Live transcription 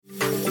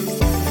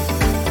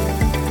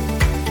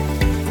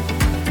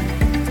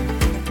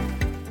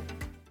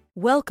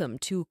Welcome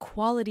to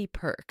Quality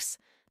Perks,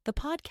 the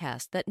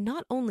podcast that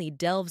not only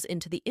delves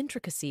into the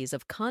intricacies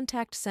of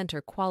contact center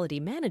quality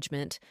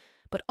management,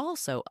 but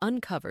also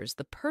uncovers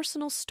the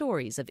personal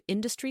stories of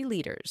industry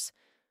leaders.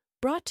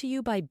 Brought to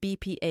you by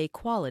BPA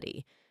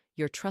Quality,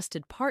 your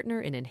trusted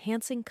partner in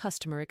enhancing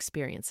customer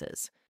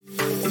experiences.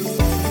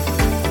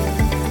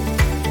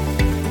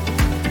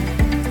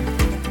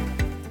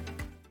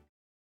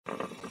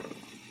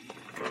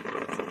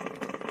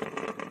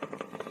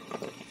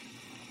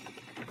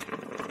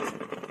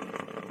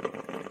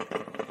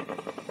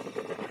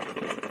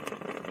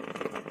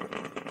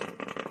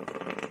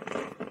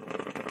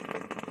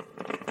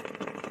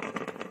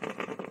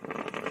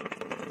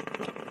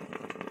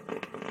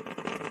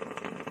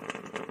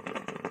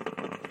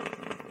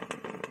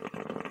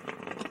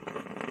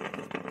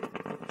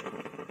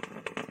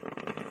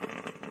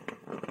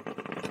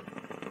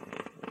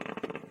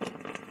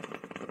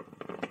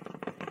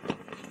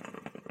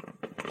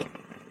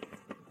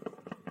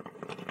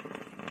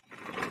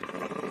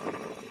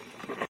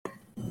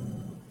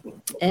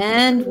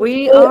 And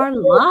we are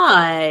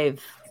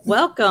live.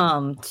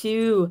 Welcome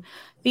to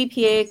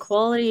BPA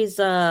Quality's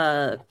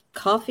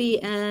Coffee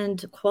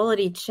and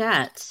Quality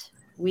Chat.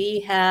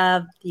 We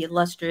have the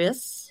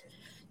illustrious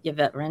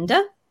Yvette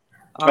Renda.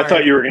 I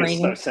thought you were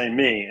going to say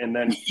me and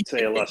then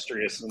say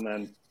illustrious and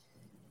then.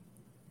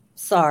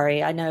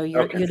 Sorry, I know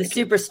you're the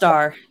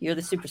superstar. You're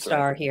the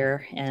superstar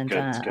here, and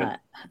good.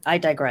 I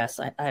digress.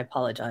 I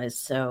apologize.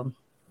 So.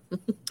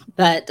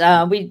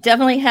 But we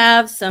definitely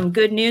have some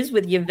good news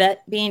with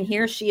Yvette being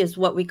here. She is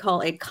what we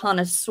call a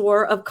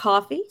connoisseur of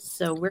coffee.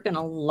 So we're going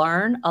to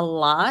learn a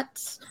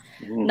lot,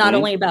 not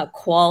only about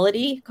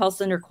quality, call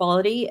center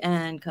quality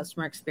and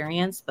customer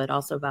experience, but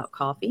also about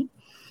coffee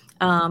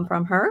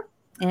from her.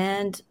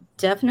 And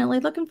definitely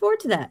looking forward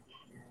to that.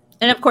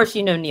 And of course,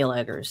 you know Neil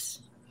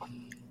Eggers.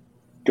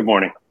 Good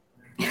morning.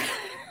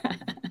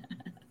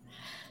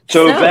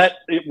 So Yvette,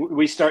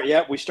 we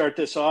start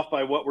this off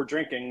by what we're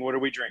drinking. What are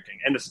we drinking?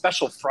 And a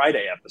special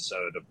Friday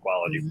episode of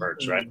Quality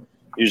Perks, right?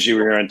 Usually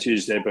we're here on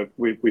Tuesday, but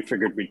we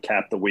figured we'd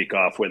cap the week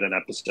off with an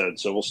episode.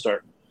 So we'll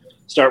start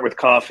with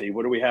coffee.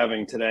 What are we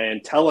having today?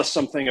 And tell us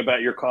something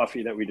about your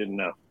coffee that we didn't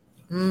know.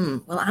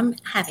 Well, I'm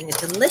having a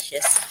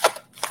delicious,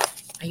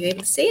 are you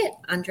able to see it?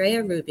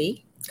 Andrea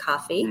Ruby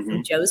coffee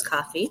from Joe's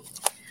Coffee.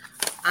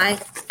 I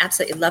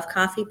absolutely love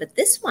coffee, but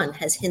this one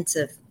has hints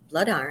of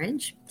blood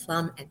orange,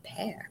 plum, and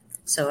pear.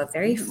 So a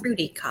very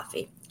fruity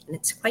coffee, and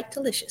it's quite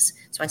delicious.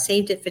 So I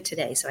saved it for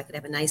today so I could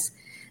have a nice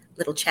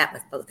little chat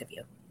with both of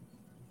you.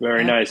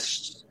 Very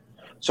nice.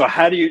 So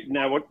how do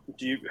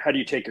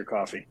you take your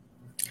coffee?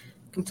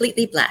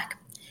 Completely black.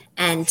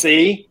 And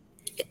see?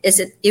 Is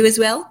it you as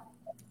well?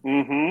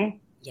 Mm-hmm.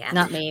 Yeah.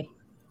 Not me.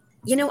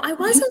 You know, I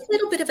was a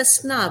little bit of a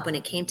snob when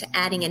it came to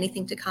adding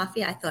anything to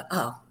coffee. I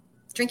thought,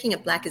 drinking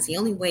it black is the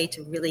only way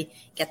to really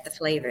get the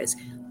flavors.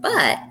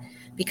 But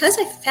because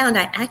I found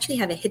I actually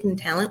have a hidden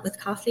talent with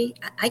coffee,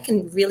 I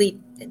can really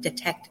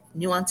detect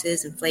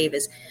nuances and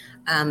flavors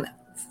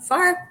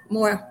far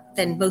more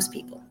than most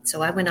people.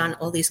 So I went on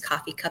all these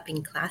coffee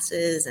cupping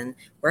classes and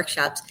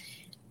workshops.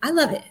 I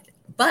love it.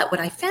 But what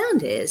I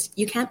found is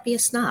you can't be a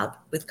snob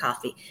with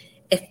coffee.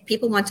 If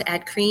people want to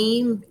add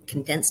cream,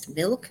 condensed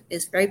milk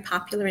is very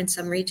popular in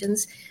some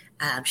regions,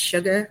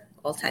 sugar,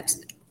 all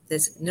types.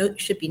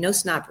 Should be no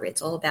snobbery.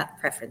 It's all about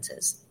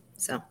preferences.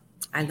 So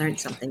I learned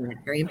something that's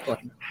very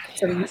important.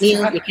 So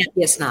Neil, you can't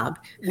be a snob.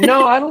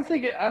 No, I don't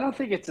think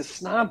it's a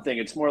snob thing.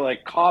 It's more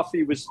like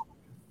coffee was,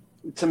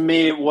 to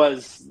me,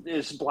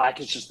 is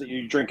black. It's just that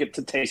you drink it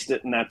to taste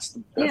it, and that's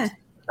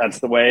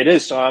the way it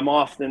is. So I'm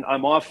often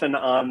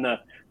on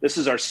the. This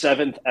is our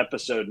 7th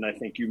episode, and I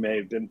think you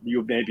may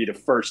be the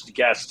first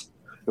guest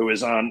who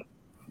is on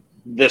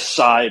this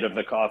side of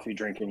the coffee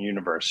drinking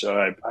universe. So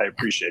I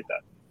appreciate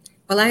that.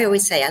 Well, I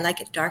always say I like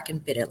it dark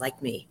and bitter, like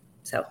me.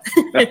 So.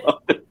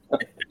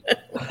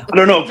 I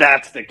don't know if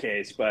that's the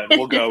case, but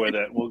we'll go with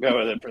it. We'll go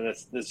with it for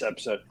this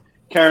episode.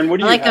 Karen,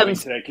 what are you having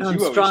today? Because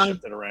you always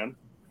shift it around.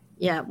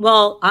 Yeah,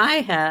 well, I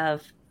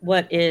have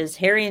what is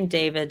Harry and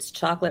David's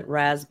chocolate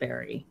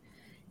raspberry,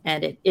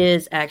 and it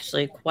is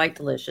actually quite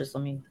delicious.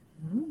 Let me.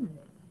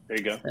 There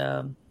you go.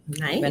 So,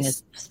 nice. I'm going to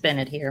spin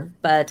it here,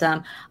 but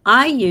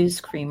I use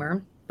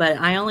creamer, but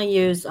I only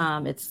use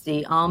it's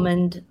the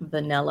almond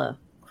vanilla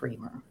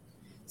creamer,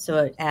 so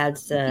it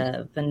adds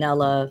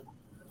vanilla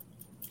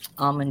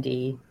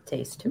almondy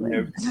taste to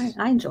it.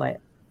 I enjoy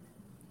it.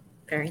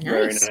 Very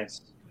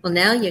nice. Well,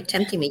 now you're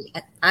tempting me.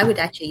 I would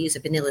actually use a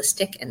vanilla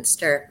stick and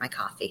stir my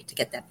coffee to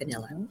get that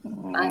vanilla.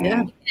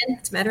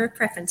 It's a matter of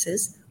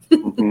preferences.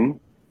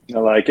 I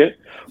like it.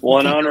 Well,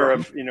 in honor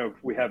of,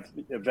 we have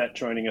Yvette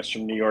joining us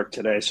from New York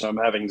today, so I'm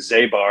having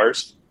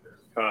Zabar's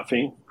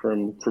coffee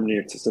from New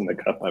York. It's in the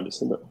cup,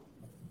 obviously, but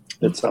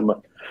I'm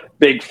a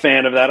big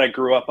fan of that. I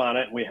grew up on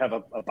it. We have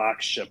a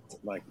box shipped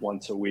like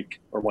once a week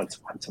or once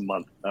a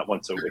month, not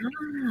once a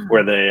week,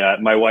 where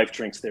my wife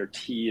drinks their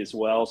tea as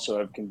well.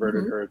 So I've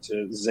converted her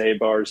to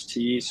Zabar's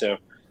tea. So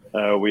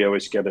we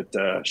always get it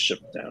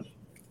shipped down.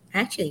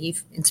 Actually,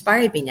 you've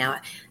inspired me now.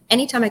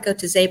 Anytime I go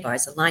to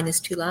Zabar's, the line is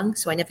too long,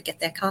 so I never get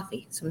their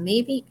coffee. So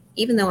maybe,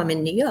 even though I'm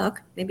in New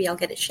York, maybe I'll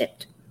get it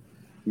shipped.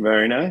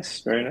 Very nice,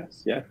 very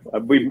nice. Yeah,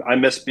 I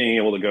miss being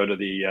able to go to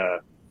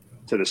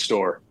the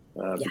store.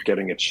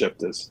 Getting it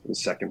shipped is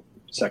second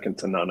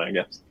to none, I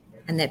guess.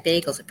 And their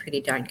bagels are pretty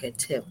darn good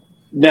too.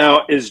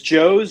 Now, is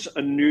Joe's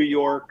a New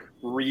York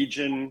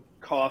region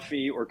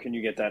coffee, or can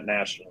you get that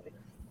nationally?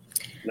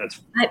 That's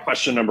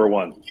question number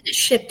one. It's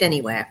shipped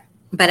anywhere,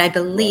 but I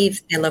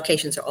believe their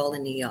locations are all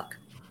in New York.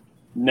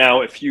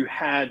 Now, if you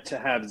had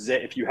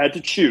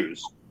to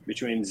choose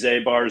between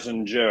Zabar's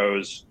and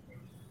Joe's,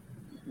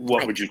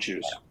 what would you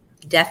choose?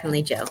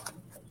 Definitely Joe.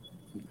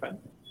 Okay.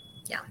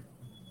 Yeah.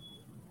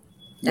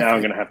 Definitely. Now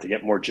I'm going to have to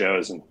get more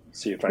Joe's and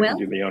see if I can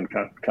do my own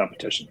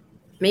competition.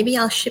 Maybe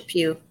I'll ship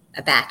you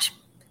a batch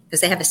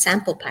because they have a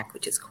sample pack,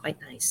 which is quite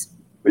nice.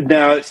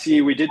 Now,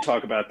 see, we did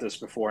talk about this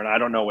before, and I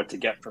don't know what to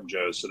get from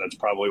Joe's, so that's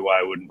probably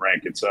why I wouldn't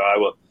rank it. So I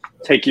will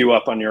take you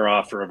up on your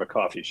offer of a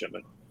coffee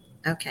shipment.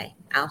 Okay,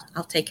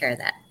 I'll take care of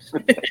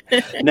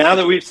that. Now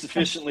that we've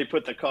sufficiently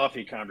put the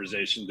coffee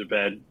conversation to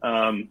bed,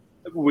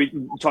 we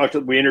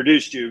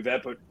introduced you,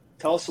 Yvette, but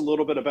tell us a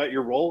little bit about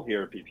your role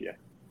here at BPA.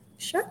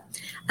 Sure.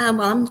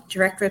 Well, I'm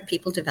Director of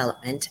People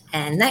Development,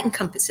 and that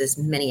encompasses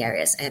many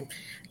areas. And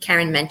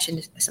Karen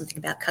mentioned something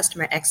about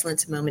customer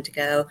excellence a moment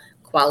ago,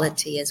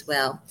 quality as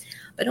well.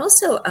 But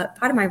also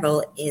part of my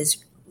role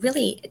is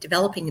really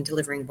developing and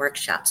delivering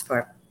workshops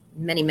for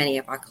many, many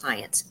of our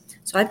clients.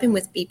 So I've been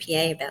with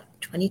BPA about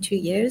 22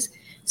 years.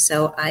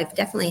 So I've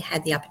definitely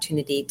had the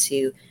opportunity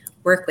to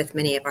work with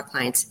many of our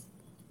clients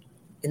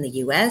in the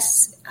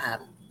U.S.,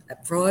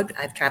 abroad.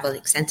 I've traveled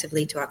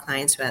extensively to our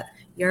clients throughout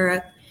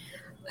Europe.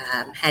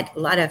 Had a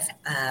lot of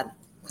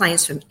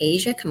clients from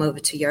Asia come over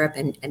to Europe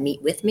and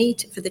meet with me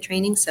for the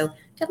training. So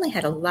definitely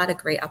had a lot of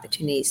great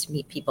opportunities to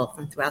meet people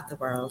from throughout the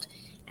world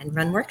and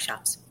run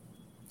workshops.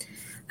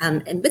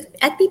 At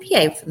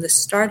BPA, from the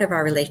start of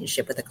our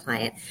relationship with a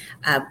client,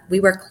 we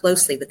work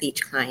closely with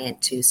each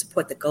client to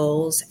support the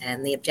goals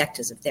and the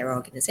objectives of their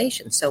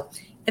organization. So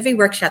every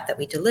workshop that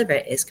we deliver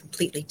is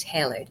completely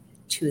tailored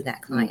to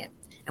that client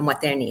and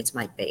what their needs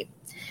might be.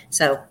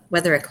 So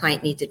whether a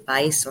client needs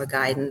advice or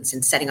guidance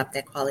in setting up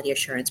their quality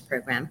assurance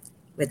program,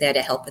 we're there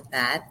to help with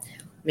that.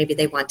 Maybe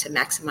they want to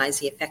maximize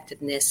the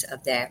effectiveness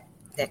of their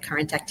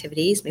current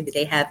activities. Maybe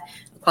they have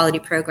a quality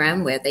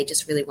program where they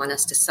just really want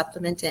us to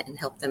supplement it and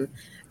help them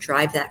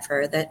drive that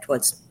further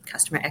towards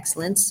customer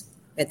excellence.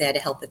 We're there to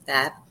help with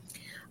that.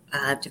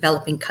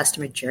 Developing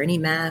customer journey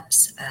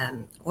maps,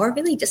 or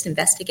really just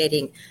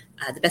investigating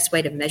the best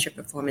way to measure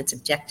performance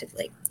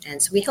objectively.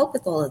 And so we help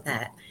with all of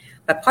that.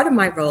 But part of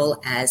my role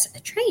as a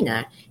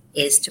trainer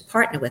is to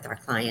partner with our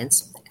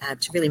clients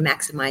to really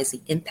maximize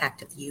the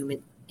impact of the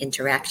human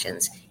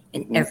interactions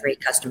in every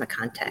customer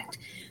contact.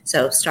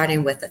 So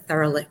starting with a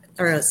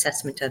thorough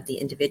assessment of the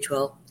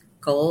individual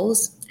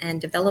goals and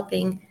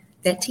developing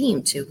their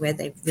team to where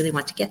they really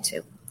want to get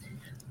to.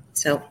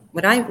 So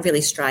what I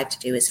really strive to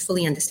do is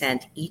fully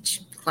understand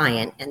each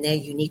client and their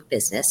unique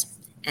business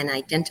and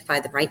identify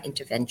the right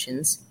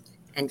interventions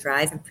and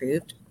drive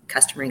improved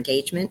customer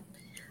engagement,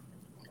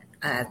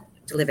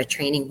 deliver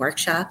training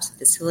workshops,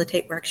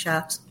 facilitate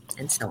workshops,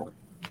 and so on.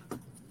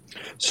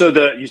 So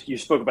you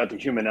spoke about the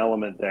human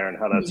element there and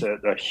how that's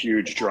a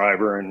huge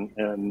driver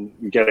in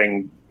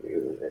getting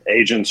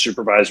agents,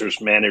 supervisors,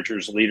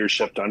 managers,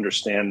 leadership to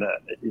understand that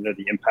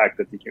the impact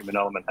that the human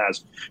element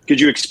has. Could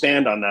you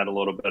expand on that a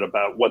little bit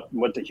about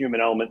what the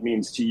human element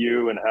means to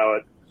you and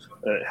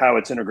how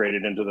it's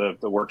integrated into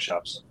the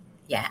workshops?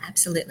 Yeah,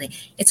 absolutely.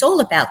 It's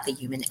all about the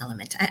human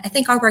element. I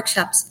think our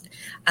workshops,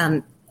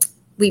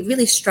 we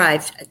really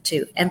strive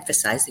to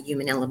emphasize the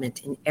human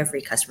element in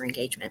every customer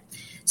engagement.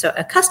 So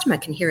a customer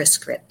can hear a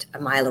script a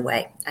mile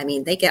away. I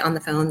mean, they get on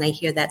the phone, they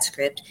hear that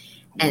script,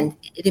 and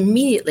it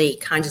immediately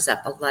conjures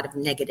up a lot of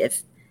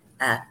negative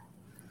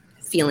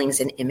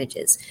feelings and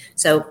images.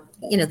 So,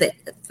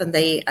 from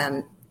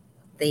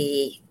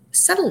the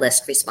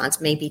subtlest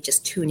response may be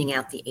just tuning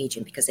out the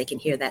agent because they can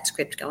hear that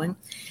script going,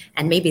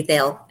 and maybe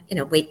they'll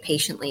wait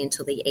patiently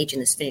until the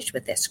agent is finished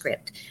with their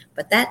script.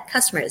 But that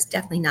customer is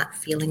definitely not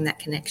feeling that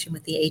connection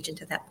with the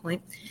agent at that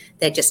point.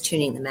 They're just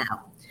tuning them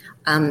out.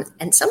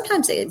 And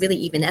sometimes it really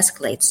even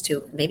escalates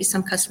to maybe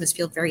some customers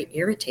feel very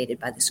irritated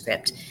by the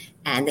script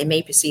and they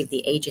may perceive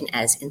the agent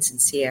as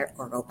insincere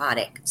or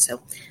robotic.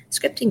 So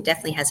scripting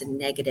definitely has a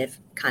negative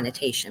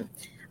connotation.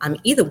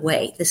 Either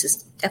way, this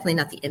is definitely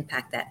not the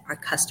impact that our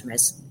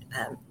customers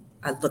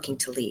are looking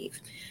to leave.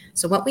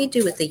 So what we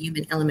do with the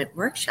human element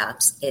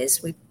workshops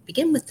is we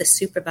begin with the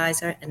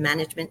supervisor and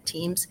management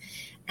teams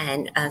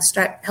and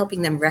start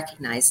helping them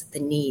recognize the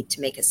need to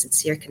make a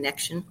sincere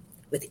connection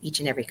with each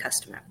and every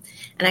customer.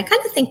 And I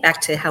kind of think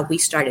back to how we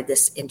started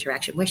this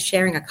interaction. We're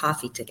sharing a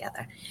coffee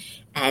together,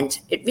 and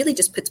it really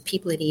just puts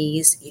people at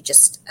ease. You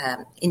just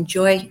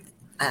enjoy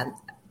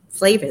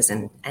flavors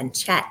and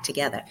chat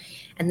together.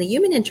 And the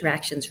human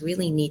interactions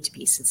really need to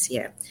be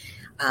sincere.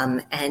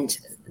 And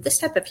this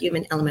type of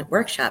human element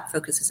workshop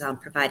focuses on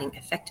providing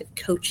effective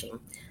coaching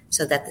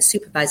so that the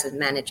supervisors and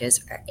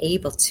managers are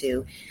able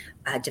to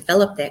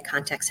develop their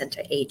contact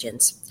center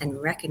agents and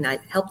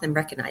help them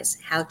recognize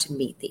how to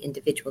meet the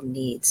individual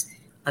needs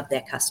of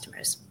their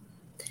customers.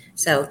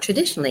 So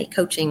traditionally,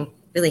 coaching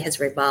really has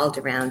revolved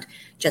around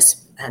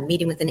just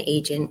meeting with an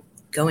agent,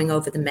 going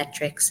over the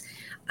metrics,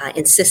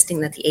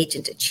 insisting that the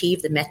agent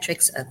achieve the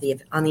metrics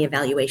on the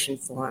evaluation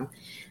form.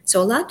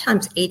 So a lot of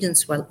times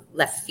agents were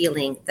left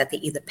feeling that they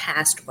either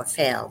passed or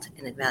failed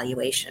an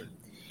evaluation.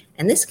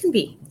 And this can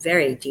be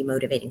very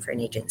demotivating for an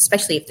agent,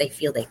 especially if they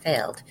feel they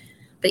failed.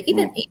 But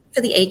even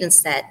for the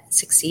agents that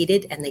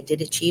succeeded and they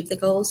did achieve the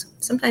goals,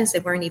 sometimes they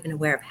weren't even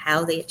aware of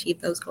how they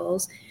achieved those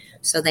goals.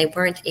 So they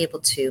weren't able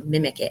to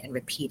mimic it and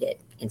repeat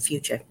it in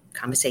future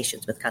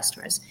conversations with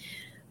customers.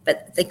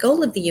 But the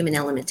goal of the human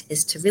element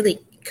is to really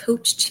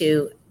coach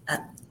to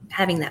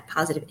having that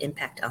positive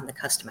impact on the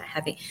customer,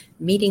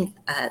 meeting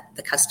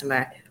the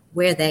customer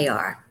where they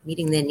are,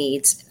 meeting their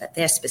needs,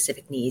 their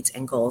specific needs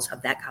and goals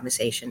of that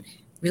conversation,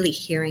 really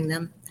hearing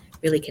them,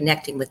 really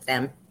connecting with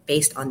them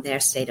based on their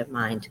state of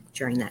mind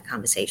during that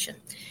conversation.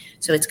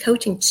 So it's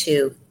coaching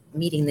to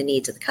meeting the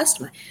needs of the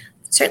customer,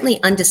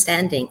 certainly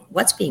understanding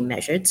what's being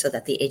measured so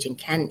that the agent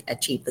can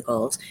achieve the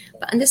goals,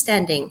 but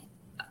understanding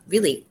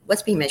really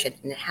what's being measured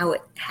and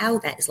how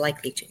that is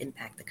likely to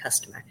impact the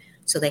customer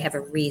so they have a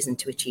reason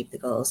to achieve the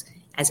goals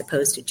as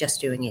opposed to just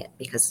doing it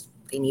because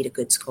they need a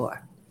good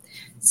score.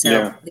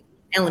 So the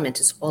element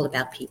is all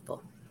about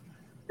people.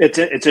 It's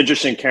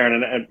interesting,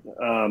 Karen,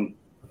 and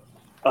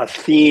a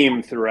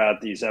theme throughout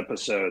these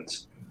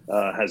episodes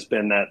has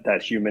been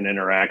that human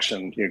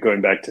interaction. You know,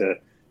 going back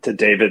to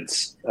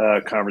David's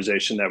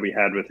conversation that we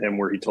had with him,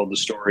 where he told the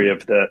story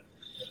of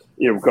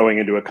going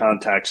into a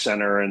contact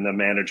center and the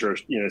manager,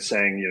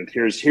 saying,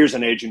 here's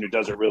an agent who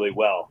does it really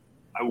well.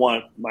 I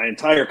want my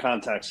entire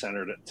contact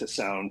center to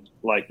sound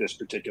like this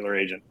particular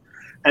agent.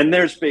 And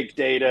there's big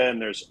data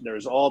and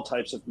there's all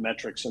types of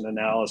metrics and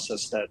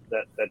analysis that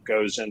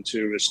goes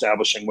into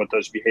establishing what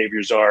those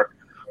behaviors are.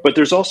 But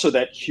there's also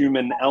that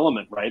human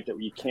element, right, that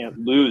we can't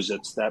lose.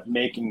 It's that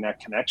making that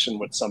connection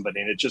with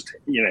somebody. And it just,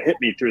 hit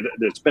me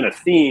there's been a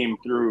theme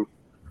through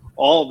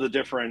all of the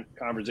different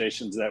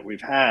conversations that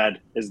we've had,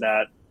 is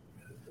that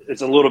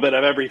it's a little bit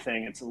of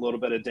everything. It's a little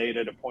bit of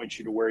data to point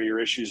you to where your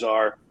issues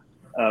are.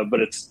 But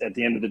it's, at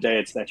the end of the day,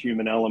 it's that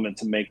human element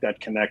to make that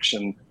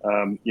connection,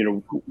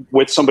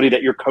 with somebody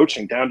that you're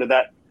coaching, down to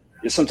that.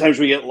 Sometimes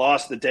we get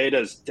lost. The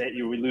data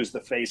we lose the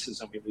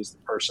faces and we lose the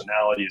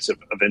personalities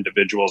of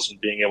individuals,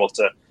 and being able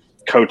to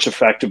coach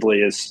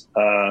effectively is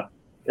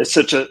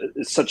such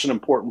an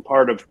important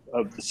part of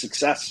the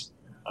success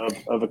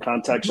of a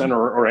contact center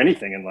or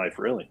anything in life,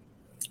 really.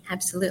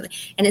 Absolutely.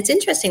 And it's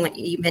interesting when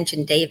you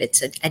mentioned David.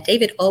 So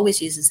David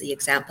always uses the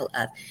example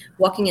of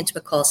walking into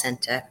a call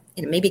center,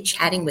 maybe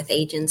chatting with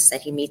agents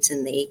that he meets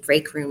in the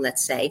break room,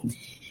 let's say,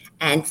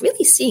 and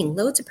really seeing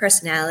loads of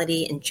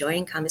personality,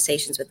 enjoying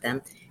conversations with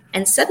them,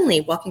 and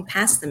suddenly walking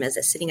past them as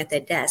they're sitting at their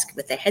desk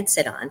with their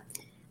headset on,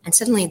 and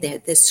suddenly they're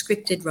this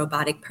scripted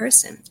robotic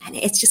person. And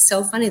it's just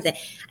so funny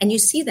and you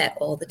see that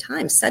all the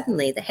time.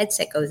 Suddenly the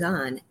headset goes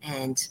on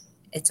and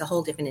it's a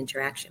whole different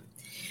interaction.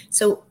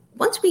 So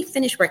once we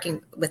finish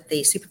working with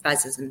the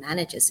supervisors and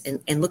managers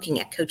and looking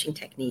at coaching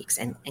techniques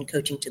and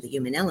coaching to the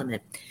human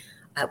element,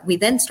 we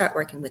then start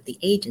working with the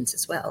agents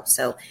as well.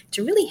 So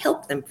to really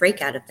help them break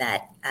out of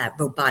that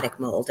robotic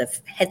mold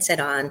of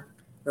headset on,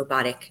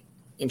 robotic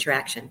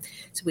interaction.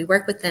 So we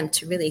work with them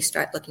to really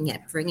start looking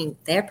at bringing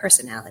their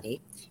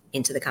personality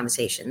into the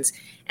conversations,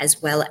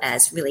 as well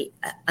as really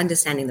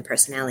understanding the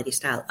personality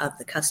style of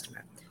the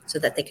customer, so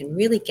that they can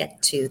really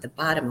get to the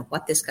bottom of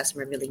what this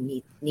customer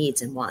really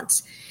needs and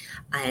wants.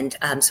 And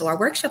so our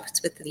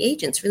workshops with the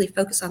agents really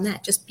focus on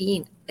that, just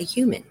being a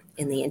human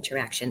in the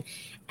interaction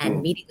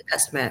and meeting the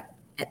customer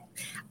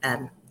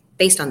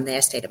based on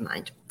their state of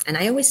mind. And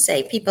I always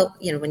say, people,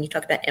 when you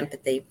talk about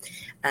empathy,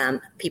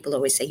 people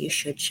always say you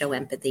should show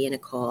empathy in a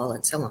call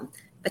and so on.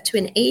 But to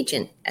an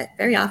agent,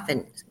 very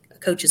often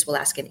coaches will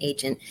ask an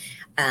agent,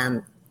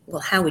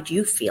 well, how would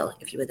you feel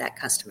if you were that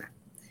customer?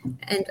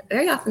 And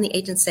very often the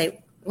agents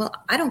say, well,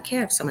 I don't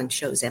care if someone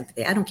shows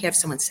empathy. I don't care if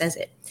someone says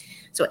it.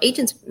 So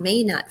agents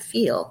may not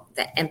feel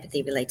that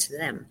empathy relates to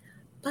them.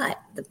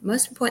 But the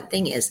most important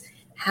thing is,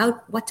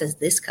 what does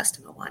this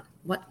customer want?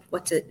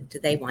 What do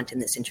they want in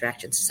this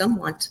interaction? Some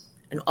want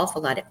an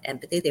awful lot of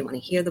empathy. They want to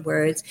hear the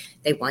words.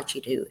 They want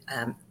you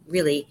to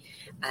really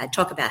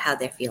talk about how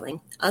they're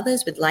feeling.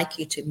 Others would like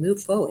you to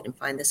move forward and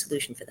find the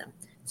solution for them.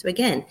 So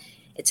again,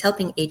 it's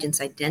helping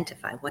agents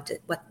identify what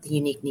the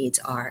unique needs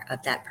are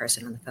of that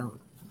person on the phone.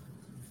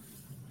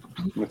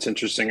 That's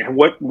interesting.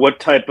 What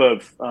type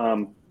of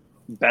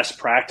best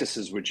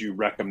practices would you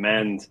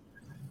recommend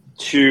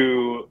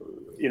to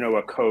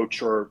a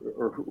coach or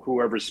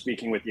whoever's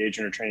speaking with the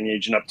agent or training the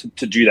agent up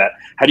to do that?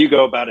 How do you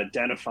go about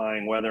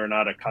identifying whether or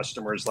not a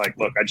customer is like,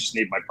 look, I just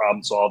need my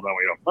problem solved on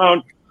my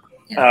phone,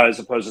 as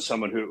opposed to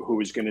someone who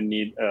is going to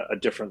need a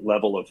different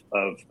level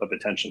of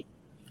attention?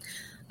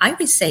 I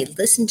would say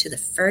listen to the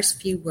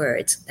first few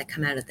words that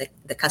come out of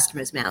the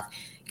customer's mouth,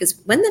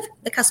 because when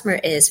the customer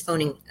is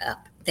phoning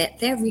up that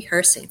they're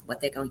rehearsing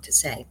what they're going to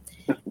say.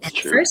 And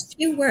the first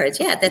few words,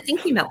 they're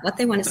thinking about what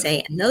they want to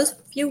say. And those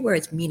few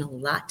words mean a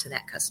lot to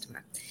that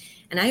customer.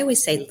 And I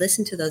always say,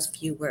 listen to those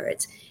few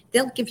words.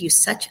 They'll give you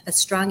such a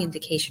strong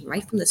indication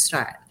right from the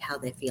start of how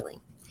they're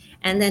feeling.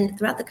 And then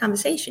throughout the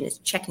conversation, it's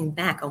checking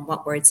back on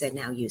what words they're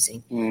now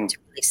using to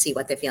really see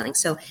what they're feeling.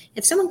 So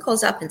if someone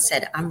calls up and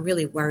said, I'm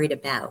really worried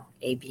about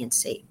A, B, and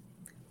C,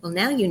 well,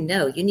 now you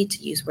know you need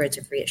to use words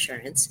of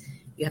reassurance.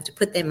 You have to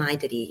put their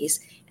mind at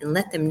ease and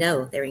let them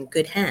know they're in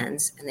good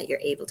hands and that you're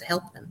able to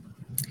help them.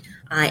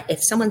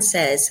 If someone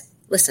says,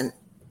 listen,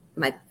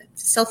 my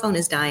cell phone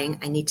is dying,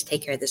 I need to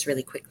take care of this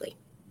really quickly.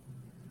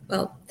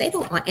 Well, they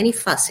don't want any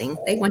fussing.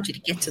 They want you to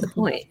get to the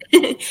point.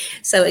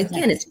 So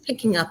again, it's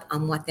picking up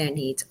on what their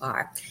needs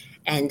are.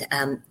 And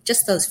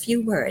just those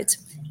few words.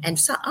 And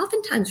so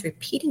oftentimes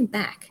repeating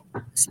back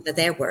some of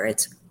their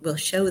words will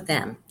show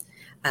them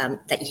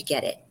that you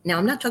get it. Now,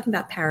 I'm not talking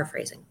about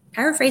paraphrasing.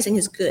 Paraphrasing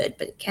is good,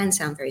 but it can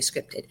sound very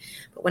scripted.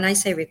 But when I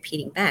say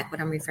repeating back, what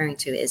I'm referring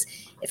to is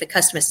if a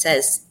customer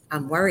says,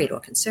 I'm worried or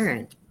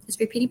concerned, it's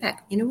repeating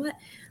back, you know what?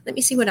 Let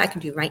me see what I can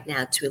do right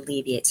now to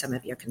alleviate some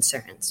of your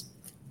concerns.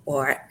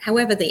 Or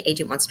however the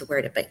agent wants to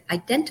word it, but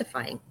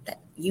identifying that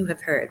you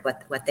have heard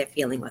what they're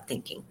feeling or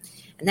thinking.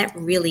 And that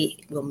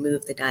really will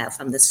move the dial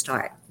from the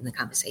start in the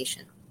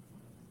conversation.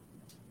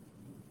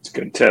 It's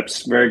good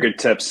tips, very good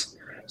tips.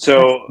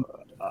 So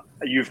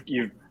you've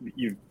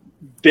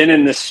been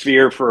in this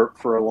sphere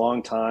for a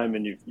long time,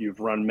 and you've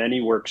run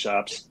many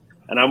workshops.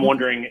 And I'm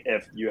wondering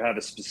if you have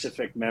a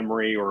specific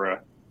memory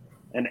or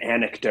an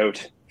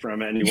anecdote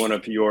from any one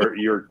of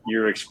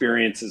your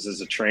experiences as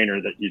a trainer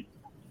that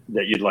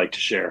you'd like to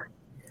share.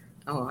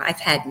 Oh, I've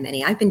had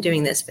many. I've been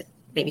doing this for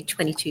maybe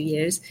 22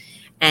 years,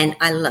 and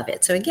I love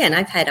it. So again,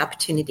 I've had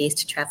opportunities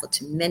to travel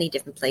to many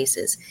different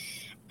places.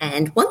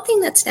 And one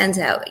thing that stands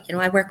out,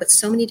 I work with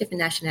so many different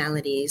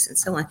nationalities and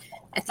so on.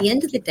 At the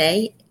end of the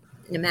day,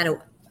 no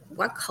matter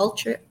what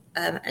culture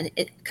a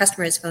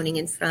customer is phoning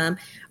in from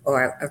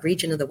or a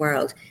region of the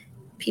world,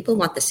 people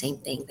want the same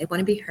thing. They want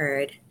to be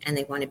heard, and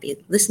they want to be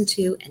listened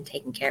to and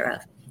taken care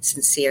of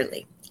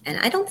sincerely. And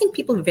I don't think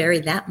people vary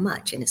that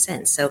much in a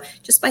sense. So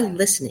just by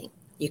listening,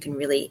 you can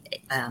really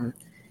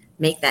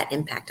make that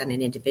impact on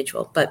an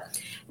individual. But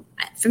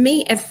for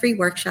me, every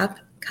workshop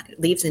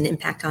leaves an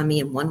impact on me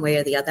in one way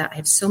or the other. I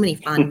have so many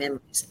fond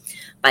memories,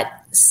 but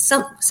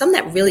some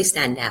that really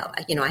stand out.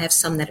 I have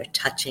some that are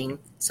touching,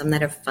 some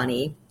that are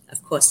funny,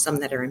 of course, some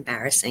that are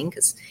embarrassing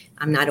because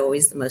I'm not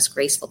always the most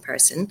graceful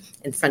person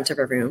in front of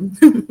a room.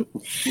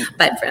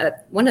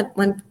 But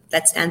one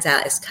that stands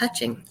out is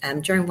touching.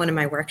 During one of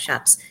my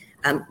workshops,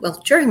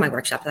 during my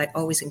workshop, I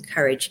always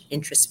encourage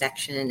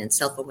introspection and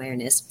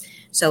self-awareness.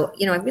 So,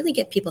 I really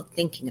get people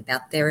thinking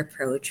about their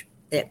approach,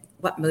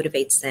 what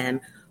motivates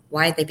them,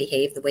 why they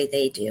behave the way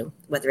they do,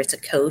 whether it's a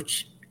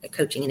coach,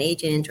 coaching an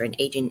agent, or an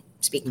agent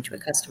speaking to a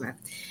customer.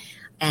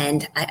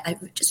 And I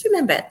just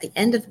remember at the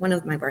end of one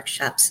of my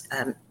workshops,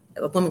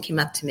 a woman came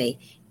up to me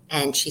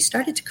and she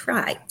started to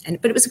cry.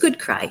 But it was a good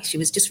cry. She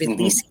was just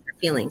releasing her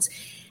feelings.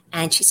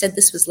 And she said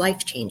this was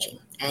life-changing.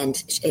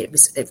 And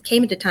it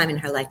came at a time in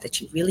her life that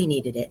she really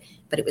needed it,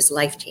 but it was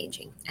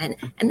life-changing. And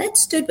that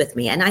stood with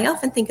me. And I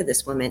often think of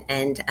this woman,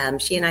 and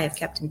she and I have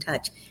kept in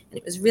touch. And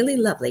it was really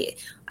lovely.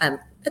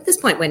 At this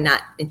point, we're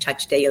not in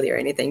touch daily or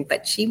anything,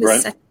 but she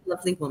was such a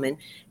lovely woman,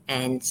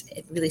 and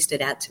it really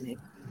stood out to me.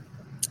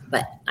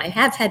 But I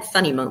have had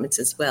funny moments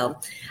as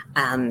well.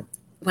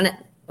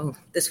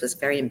 This was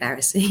very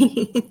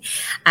embarrassing.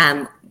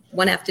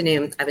 One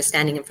afternoon, I was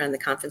standing in front of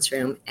the conference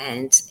room,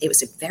 and it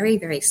was a very,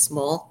 very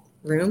small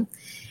room,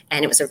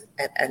 and it was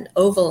an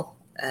oval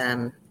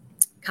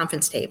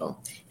conference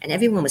table, and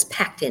everyone was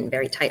packed in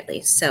very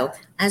tightly. So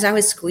as I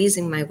was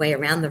squeezing my way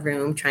around the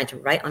room, trying to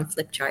write on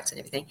flip charts and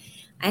everything,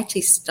 I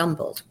actually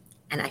stumbled,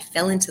 and I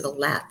fell into the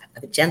lap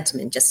of a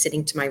gentleman just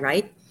sitting to my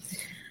right,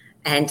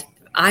 and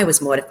I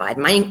was mortified.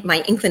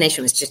 My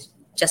inclination was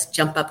just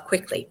jump up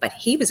quickly, but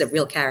he was a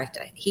real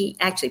character. He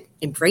actually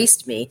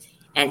embraced me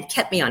and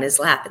kept me on his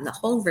lap in the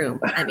whole room.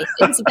 I mean,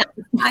 it was about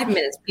 5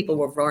 minutes, people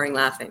were roaring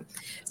laughing.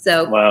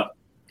 So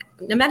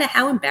no matter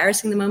how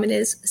embarrassing the moment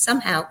is,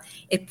 somehow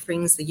it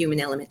brings the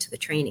human element to the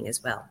training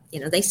as well.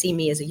 They see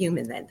me as a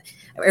human then,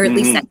 or at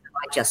least that's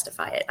how I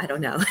justify it. I don't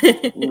know.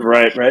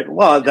 Right.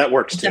 Well, that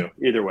works too,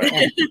 either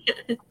way.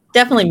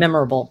 Definitely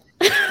memorable.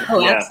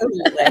 Oh,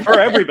 absolutely. For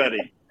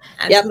everybody.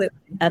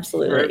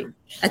 Absolutely.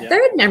 A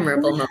third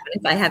memorable moment,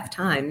 if I have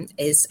time,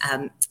 is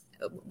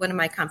one of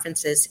my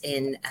conferences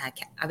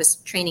I was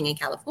training in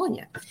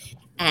California.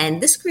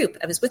 And this group,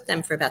 I was with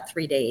them for about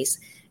 3 days.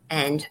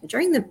 And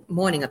during the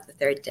morning of the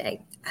third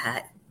day,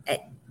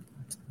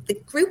 the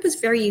group was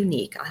very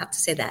unique. I'll have to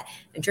say that.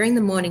 And during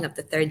the morning of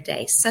the third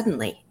day,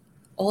 suddenly,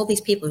 all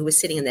these people who were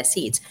sitting in their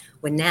seats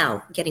were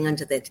now getting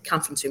under the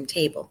conference room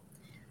table,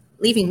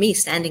 leaving me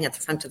standing at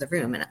the front of the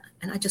room. And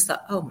I just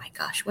thought, oh my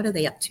gosh, what are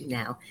they up to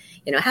now?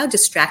 How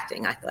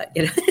distracting, I thought,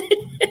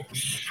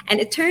 And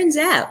it turns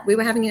out we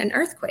were having an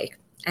earthquake,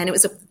 and it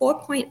was a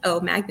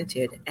 4.0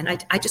 magnitude, and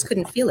I just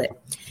couldn't feel it.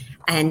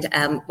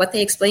 And what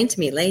they explained to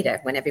me later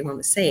when everyone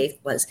was safe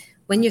was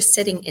when you're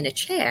sitting in a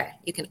chair,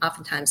 you can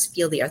oftentimes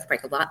feel the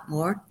earthquake a lot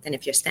more than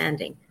if you're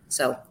standing.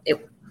 So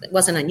it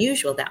wasn't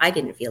unusual that I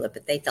didn't feel it,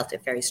 but they felt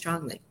it very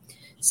strongly.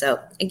 So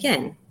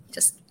again,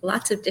 just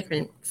lots of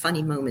different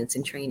funny moments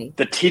in training.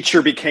 The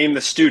teacher became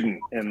the student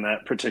in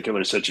that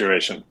particular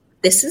situation.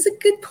 This is a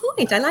good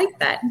point. I like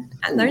that.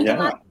 I learned a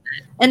lot.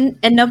 And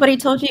nobody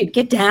told you,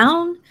 get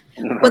down?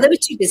 Well, they were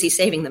too busy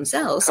saving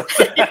themselves.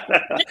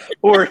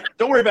 Or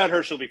don't worry about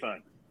her, she'll be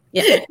fine.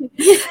 Yeah.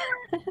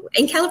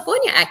 In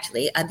California,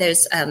 actually,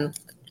 there's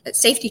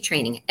safety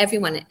training.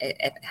 Everyone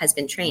has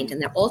been trained,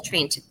 and they're all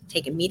trained to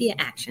take immediate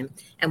action.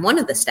 And one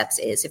of the steps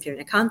is, if you're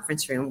in a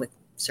conference room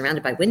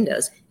surrounded by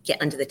windows,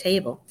 get under the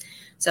table.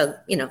 So,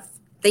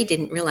 they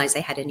didn't realize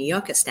they had a New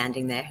Yorker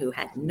standing there who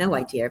had no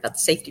idea about the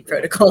safety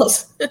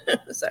protocols.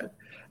 So.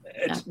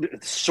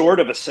 It's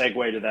sort of a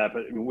segue to that,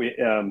 but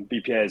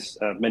BPA has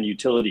many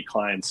utility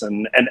clients,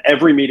 and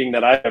every meeting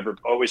that I've ever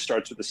always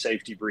starts with a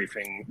safety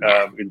briefing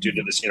due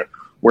to this,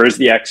 where's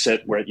the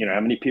exit, where,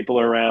 how many people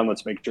are around,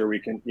 let's make sure we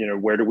can,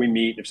 where do we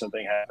meet if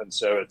something happens.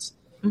 So it's,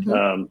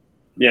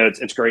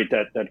 it's great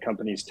that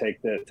companies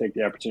take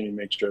the opportunity to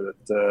make sure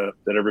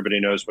that everybody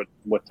knows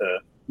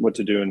what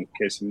to do in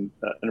case of an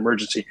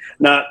emergency.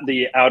 Not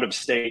the out of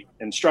state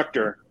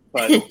instructor,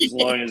 but as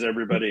long as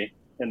everybody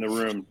in the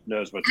room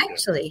knows what to do.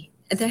 Actually,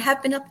 there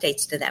have been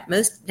updates to that.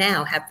 Most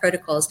now have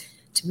protocols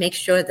to make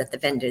sure that the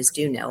vendors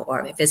do know,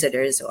 or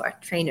visitors or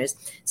trainers.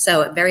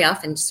 So very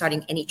often,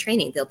 starting any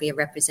training, there'll be a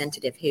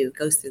representative who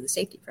goes through the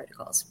safety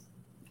protocols.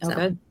 Oh,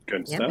 so,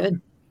 good yeah, stuff.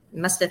 good.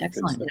 Must have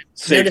Excellent.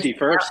 Safety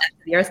first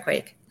after the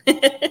earthquake.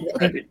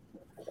 Right.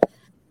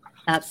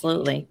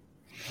 Absolutely.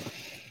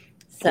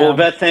 So, Well,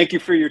 Yvette, thank you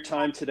for your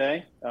time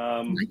today.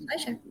 My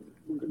pleasure.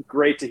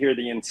 Great to hear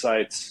the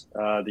insights,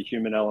 the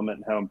human element,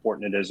 and how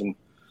important it is. And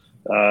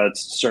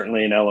it's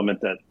certainly an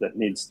element that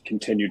needs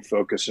continued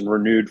focus and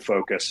renewed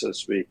focus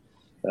as we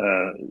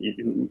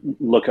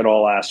look at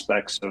all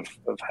aspects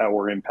of how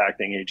we're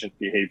impacting agent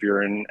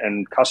behavior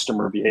and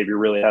customer behavior,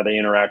 really how they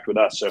interact with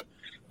us. So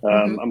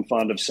I'm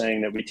fond of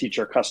saying that we teach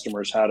our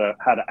customers how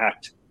to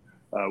act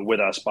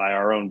with us by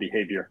our own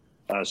behavior.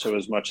 So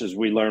as much as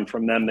we learn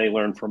from them, they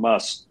learn from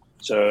us.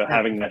 So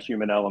having that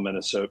human element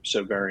is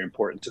so very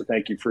important. So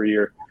thank you for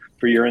your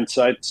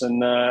insights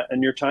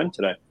and your time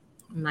today.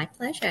 My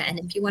pleasure. And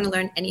if you want to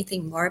learn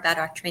anything more about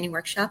our training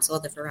workshops, all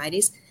the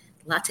varieties,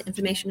 lots of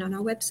information on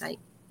our website.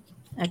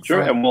 excellent.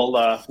 Sure, and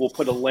we'll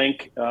put a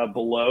link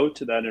below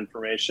to that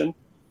information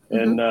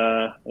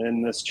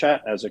in this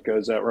chat as it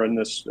goes out, or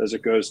as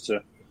it goes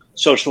to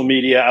social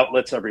media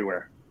outlets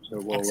everywhere. So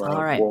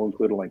we'll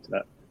include a link to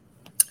that.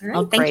 All right.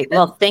 Oh, great.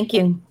 Well, thank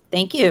you.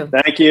 Thank you.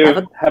 Thank you.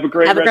 Have a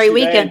great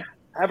weekend. Day.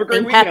 Have a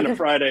great weekend. A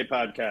Friday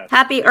podcast.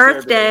 Happy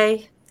Earth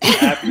Day.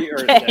 Happy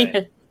Earth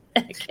Day.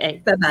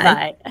 Okay.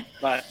 Bye-bye.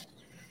 Bye.